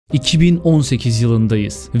2018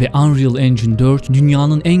 yılındayız ve Unreal Engine 4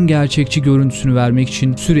 dünyanın en gerçekçi görüntüsünü vermek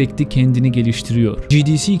için sürekli kendini geliştiriyor.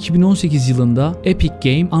 GDC 2018 yılında Epic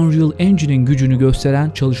Game Unreal Engine'in gücünü gösteren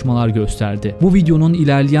çalışmalar gösterdi. Bu videonun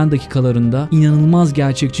ilerleyen dakikalarında inanılmaz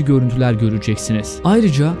gerçekçi görüntüler göreceksiniz.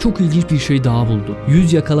 Ayrıca çok ilginç bir şey daha buldum.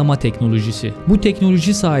 Yüz yakalama teknolojisi. Bu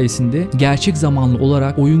teknoloji sayesinde gerçek zamanlı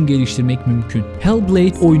olarak oyun geliştirmek mümkün.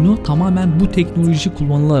 Hellblade oyunu tamamen bu teknoloji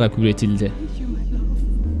kullanılarak üretildi.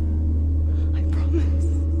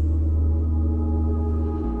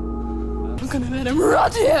 I'm gonna let him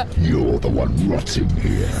rot here. You're the one rotting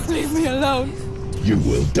here. Leave me alone. You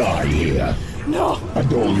will die here. No.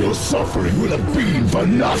 And all your suffering will have been for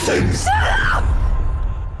nothing.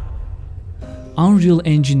 Unreal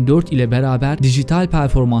Engine 4 ile beraber dijital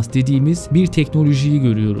performans dediğimiz bir teknolojiyi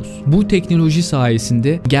görüyoruz. Bu teknoloji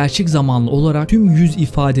sayesinde gerçek zamanlı olarak tüm yüz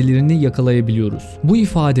ifadelerini yakalayabiliyoruz. Bu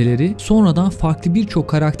ifadeleri sonradan farklı birçok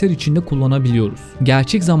karakter içinde kullanabiliyoruz.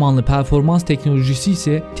 Gerçek zamanlı performans teknolojisi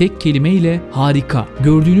ise tek kelime ile harika.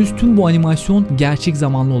 Gördüğünüz tüm bu animasyon gerçek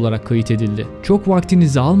zamanlı olarak kayıt edildi. Çok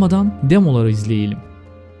vaktinizi almadan demoları izleyelim.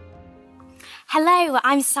 Hello,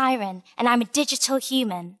 I'm Siren and I'm a digital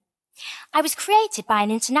human. I was created by an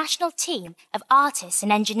international team of artists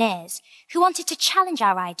and engineers who wanted to challenge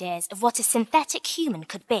our ideas of what a synthetic human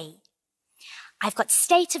could be. I've got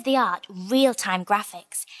state-of-the-art real-time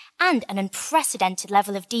graphics and an unprecedented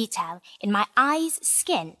level of detail in my eyes,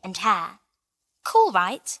 skin and hair. Cool,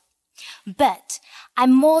 right? But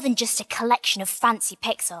I'm more than just a collection of fancy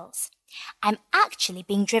pixels. I'm actually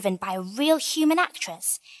being driven by a real human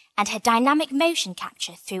actress and her dynamic motion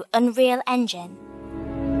capture through Unreal Engine.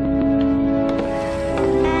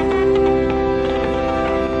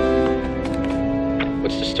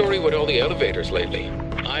 What's the story with all the elevators lately?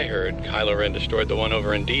 I heard Kylo Ren destroyed the one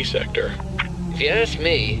over in D sector. If you ask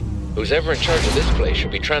me, who's ever in charge of this place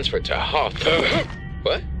should be transferred to Hoth.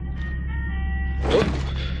 What? Oh.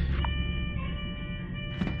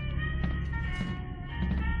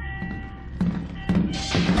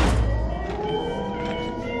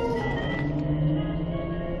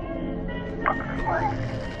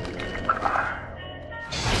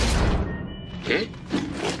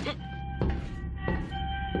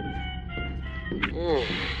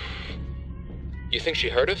 You think she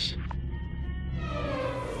heard us?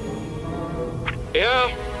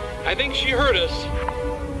 Yeah, I think she heard us.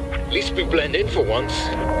 At least we blend in for once.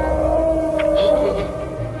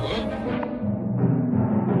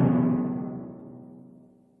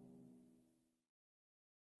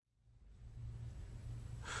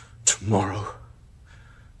 Tomorrow.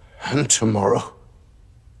 And tomorrow.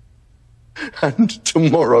 And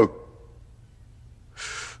tomorrow.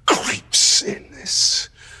 Creeps in this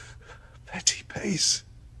petty pace.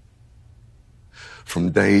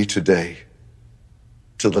 From day to day,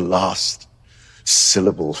 to the last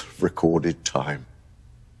syllable recorded time.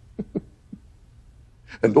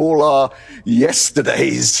 And all our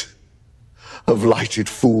yesterdays have lighted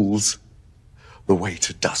fools the way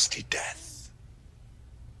to dusty death.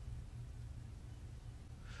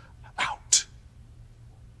 Out.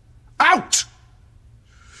 Out!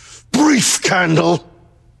 Brief candle!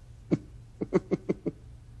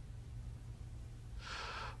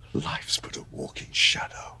 Life's but a walking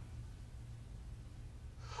shadow.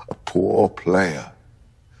 A poor player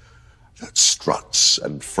that struts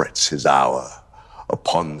and frets his hour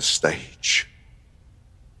upon the stage.